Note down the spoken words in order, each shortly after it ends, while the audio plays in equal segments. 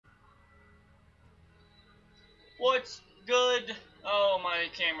What's good? Oh, my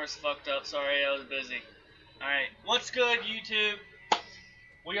camera's fucked up. Sorry, I was busy. Alright, what's good, YouTube?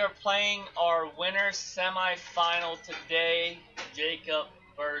 We are playing our winner semi-final today. Jacob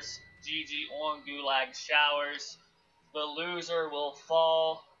versus Gigi on Gulag Showers. The loser will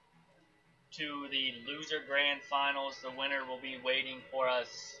fall to the loser grand finals. The winner will be waiting for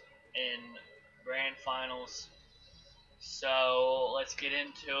us in grand finals. So let's get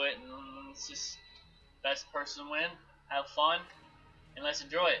into it, and let's just best person win, have fun, and let's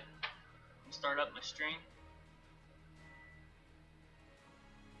enjoy it. I'll start up my stream.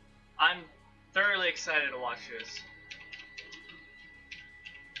 I'm thoroughly excited to watch this.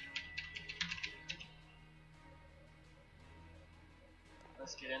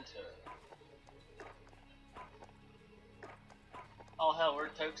 Let's get into it. Oh hell,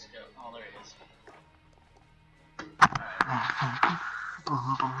 where'd Tokes go? Oh, there he is.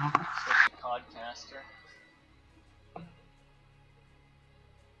 Alright. Switch to Codcaster.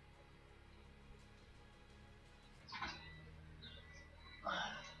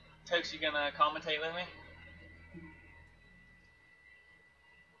 Tokes, you gonna commentate with me?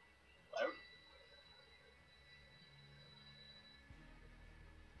 Hello?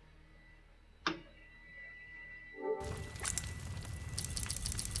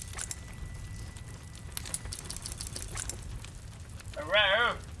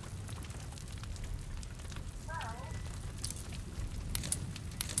 Hello?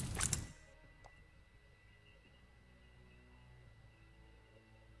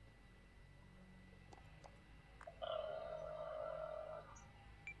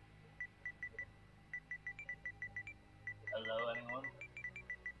 Hello, anyone?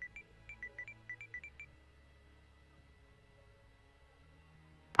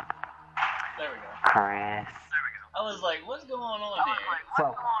 There we go. Chris. I was like, what's going on here?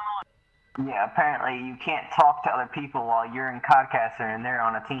 So, yeah, apparently you can't talk to other people while you're in Codcaster and they're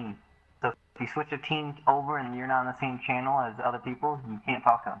on a team. So if you switch a team over and you're not on the same channel as other people, you can't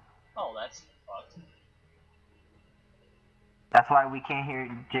talk to them. Oh, that's fucked. That's why we can't hear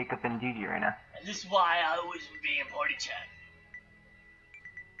Jacob and Gigi right now. And this is why I always be in party chat.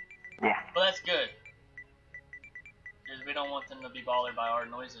 Yeah. But that's good. Because we don't want them to be bothered by our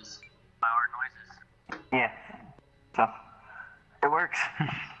noises. Yeah. So, it works.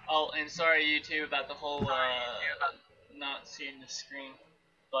 Oh, and sorry YouTube about the whole not seeing the screen.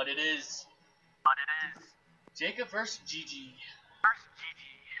 But it is Jacob versus Gigi.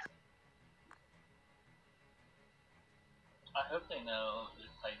 I hope they know the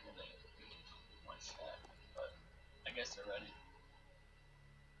type of thing one chat, but I guess they're ready.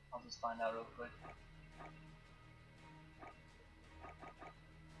 I'll just find out real quick.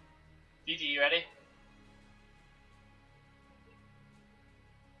 Gigi, you ready?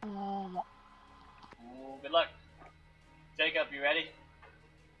 Ooh, good luck. Jacob, you ready?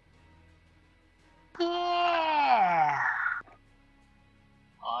 Yeah.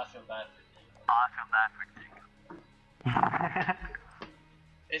 Oh, I feel bad for Jacob.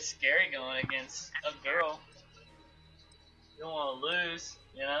 It's scary going against a girl. You don't want to lose,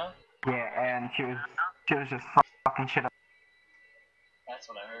 you know? Yeah, and she was just fucking shit up. That's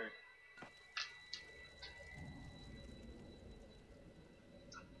what I heard.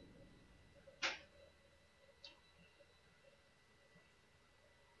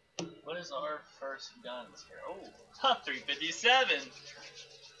 What is our first guns here? Oh, top 357!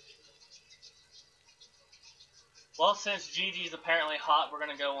 Well, since Gigi's apparently hot, we're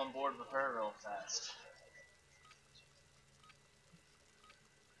gonna go on board with her real fast.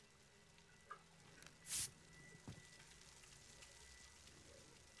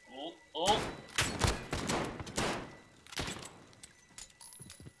 Oh, oh!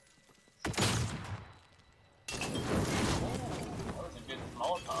 That was a good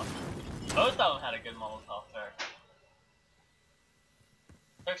Molotov. Both of them had a good Molotov there.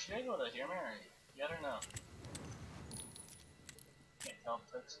 Tox, you able to hear me, or you gotta know? Can't tell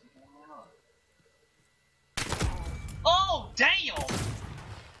if Tox can hear me or not. Oh, damn!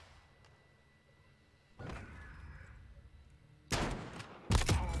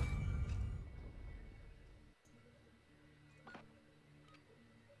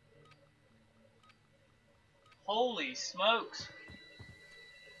 Holy smokes!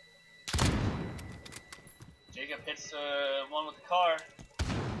 Jacob hits one with the car.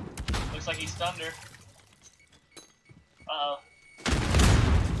 Looks like he stunned her. Uh-oh.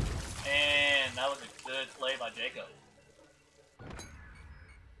 And that was a good play by Jacob.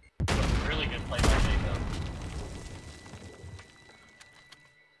 Really good play by Jacob.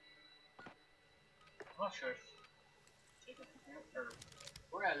 I'm not sure if Jacob can hear it, or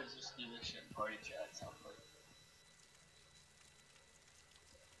we're gonna just do this shit in party chat, sounds like.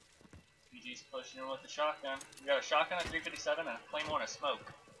 GG's pushing in with the shotgun. We got a shotgun, a 357, and a claymore and a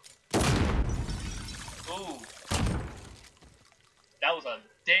smoke. Ooh. That was a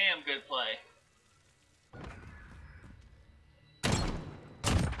damn good play.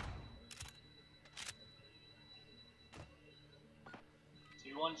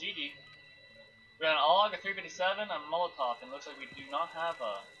 2-1 GG. We got an AUG, a 357, a Molotov, and looks like we do not have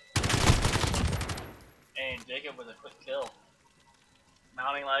a... And Jacob with a quick kill.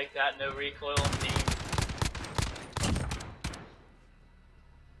 Mounting like that, no recoil on team.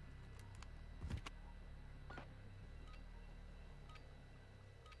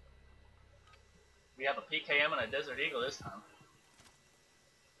 We have a PKM and a Desert Eagle this time.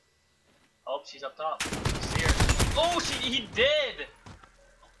 Oh, she's up top. See her. Oh, he did!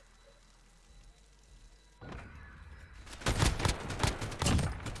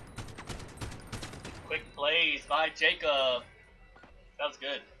 Quick plays by Jacob. That was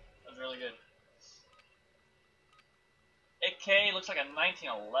good. That was really good. AK looks like a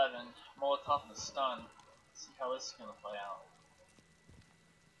 1911 Molotov and a stun. Let's see how this is gonna play out.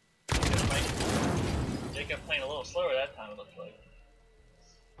 Jacob playing a little slower that time, it looks like.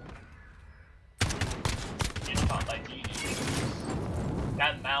 Getting caught by GG.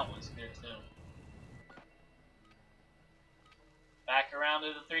 That mount was good too. Back around to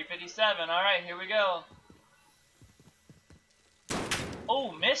the 357. Alright, here we go.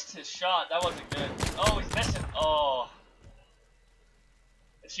 Oh, missed his shot. That wasn't good. Oh, he's missing. Oh.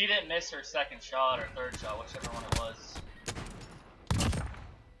 If she didn't miss her second shot or third shot, whichever one it was,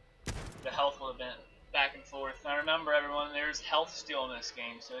 the health would have been back and forth. Now remember, everyone, there's health steal in this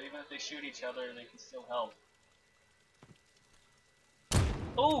game, so even if they shoot each other, they can still help.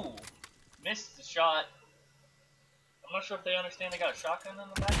 Oh, missed the shot. I'm not sure if they understand they got a shotgun in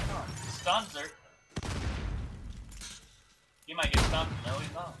the back or not. Stuns her. He might get stunned. No,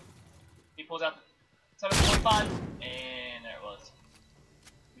 he's not. He pulls out the 7.45, and there it was.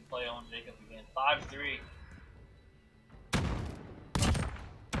 We play on Jacob again. 5-3.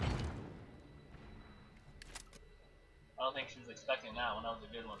 I don't think she was expecting that one. That was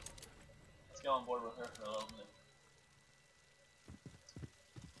a good one. Let's go on board with her for a little bit.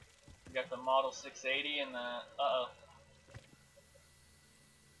 We got the Model 680 and the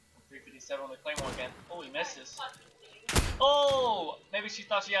 357 on the Claymore again. Oh, he misses. Oh, maybe she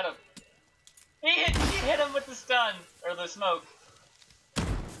thought she had a. He hit him with the stun or the smoke.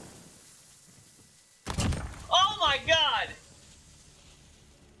 Oh my God!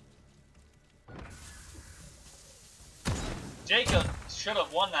 Jacob should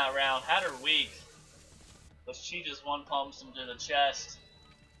have won that round. Had her weak, but she just one pumps him to the chest.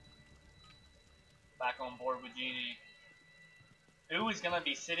 Back on board with GG. Who is gonna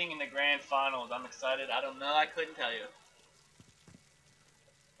be sitting in the grand finals? I'm excited. I don't know. I couldn't tell you.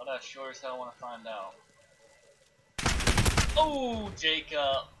 But I sure as hell want to find out. Oh,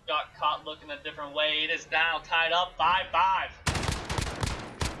 Jacob got caught looking a different way. It is now tied up 5-5. I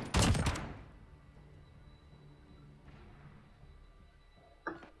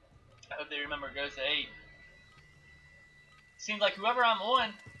hope they remember it goes to 8. Seems like whoever I'm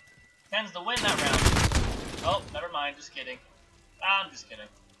on tends to win that round. Oh, never mind. Just kidding. I'm just kidding.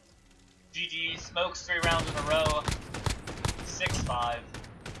 GG. Smokes 3 rounds in a row. 6-5.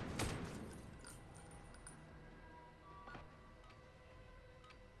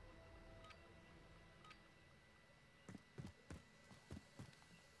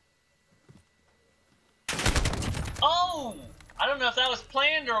 Oh! I don't know if that was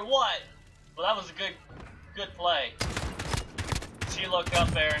planned or what, but that was a good play. She looked up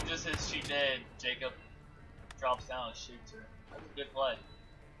there, and just as she did, Jacob drops down and shoots her. That was a good play.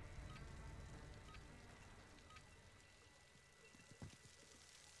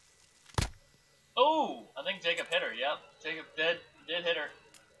 Oh! I think Jacob hit her, yep. Jacob did hit her.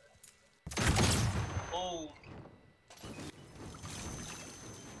 Oh.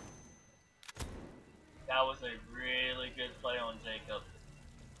 That was a really good play on Jacob.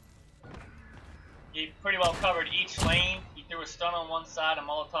 He pretty well covered each lane. He threw a stun on one side, a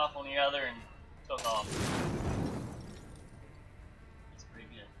Molotov on the other, and took off. That's pretty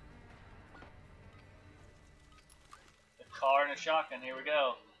good. The car and a shotgun, here we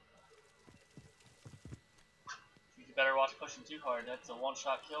go. You better watch pushing too hard. That's a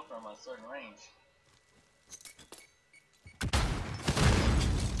one-shot kill from a certain range.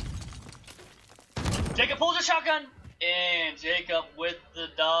 Jacob pulls a shotgun, and Jacob with the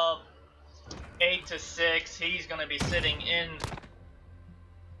dub. 8-6. He's going to be sitting in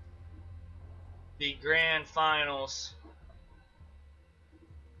the grand finals.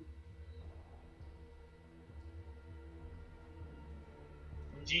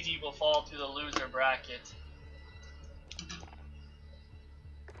 Gigi will fall to the loser bracket.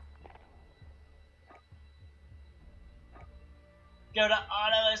 Go to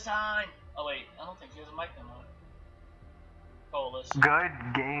auto assign. Oh wait, I don't think she has a mic on. Coalition. Good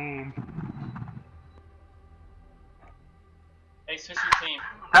game. Hey, switch your team.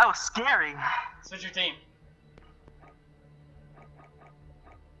 That was scary. Switch your team.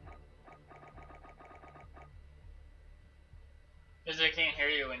 Because they can't hear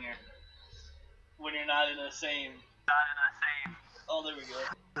you when you're not in the same. Oh, there we go.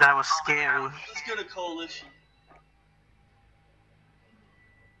 That was scary. Let's go to coalition.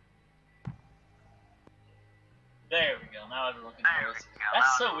 There we go. Now everyone can hear us.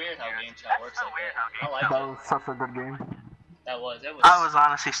 That's so weird how game chat works like that. I like That it. was such a good game. That was. I was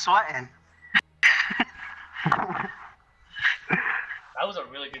honestly sweating. That was a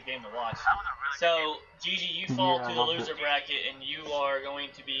really good game to watch. So, Gigi, you fall to the loser bracket, and you are going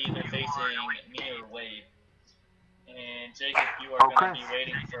to be either facing me or Wade. And Jacob, you are going to be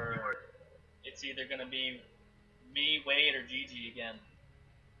waiting for. It's either going to be me, Wade, or Gigi again.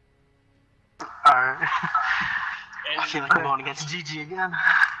 Alright. And I feel like I'm going against Gigi again.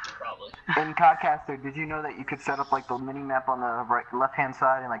 Probably. In Codcaster, did you know that you could set up like the mini map on the left-hand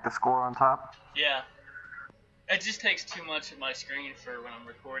side and like the score on top? Yeah. It just takes too much of my screen for when I'm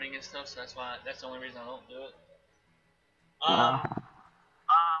recording and stuff, so that's the only reason I don't do it.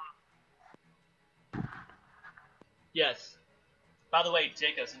 Yes. By the way,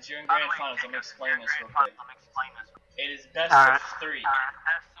 Jacob, since you're in grand finals, I'm gonna explain this real quick. It is best of 3.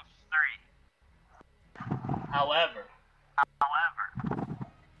 However,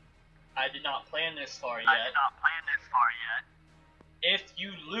 I did not plan this far yet. If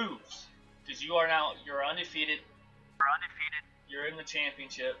you lose, because you're undefeated, you're in the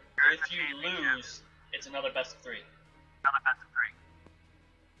championship. If you lose, it's another best of 3.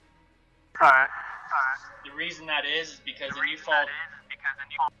 Alright. The reason that is because then you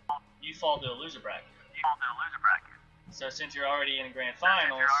fall to the loser bracket. So since you're already in grand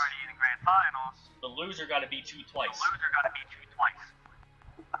finals, the loser got to beat you twice. So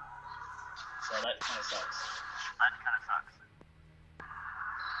that kind of sucks.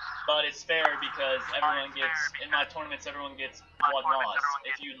 But it's fair because everyone gets, in my tournaments, everyone gets one loss.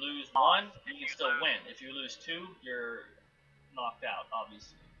 If you lose 1, you can still win. If you lose 2, you're knocked out,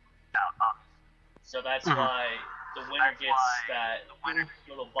 obviously. So that's why the winner gets that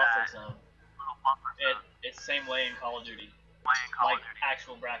little buffer zone. It's the same way in Call of Duty. Like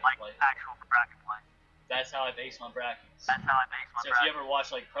actual bracket play. That's how I base my brackets. So if you ever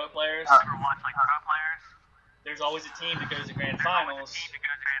watch like pro players, there's always a team that goes to grand finals who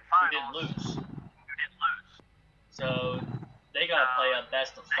didn't lose. So they gotta play a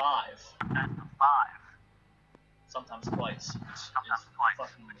best of 5. Sometimes twice, which is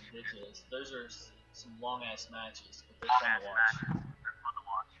fucking ridiculous. Those are some long ass matches, but they're fun to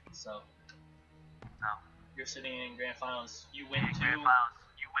watch. So you're sitting in grand finals, you win 2, you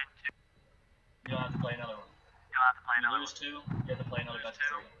don't have to play another one. You lose 2, you have to play another best of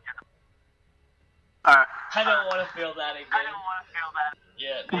 3. Alright. I don't want to feel that again.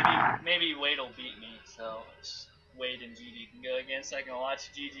 Yeah, maybe Wade will beat me, so Wade and Gigi can go again, so I can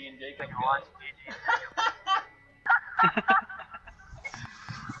watch Gigi and Jacob go.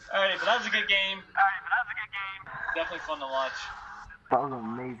 Alright, but that was a good game. Definitely fun to watch. That was an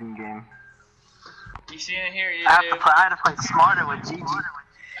amazing game. You see in here, you I do. had to play smarter with Gigi.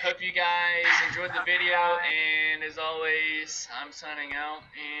 Hope you guys enjoyed the video, and as always, I'm signing out,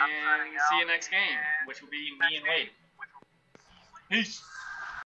 and see you next game, which will be me and Wade. Peace!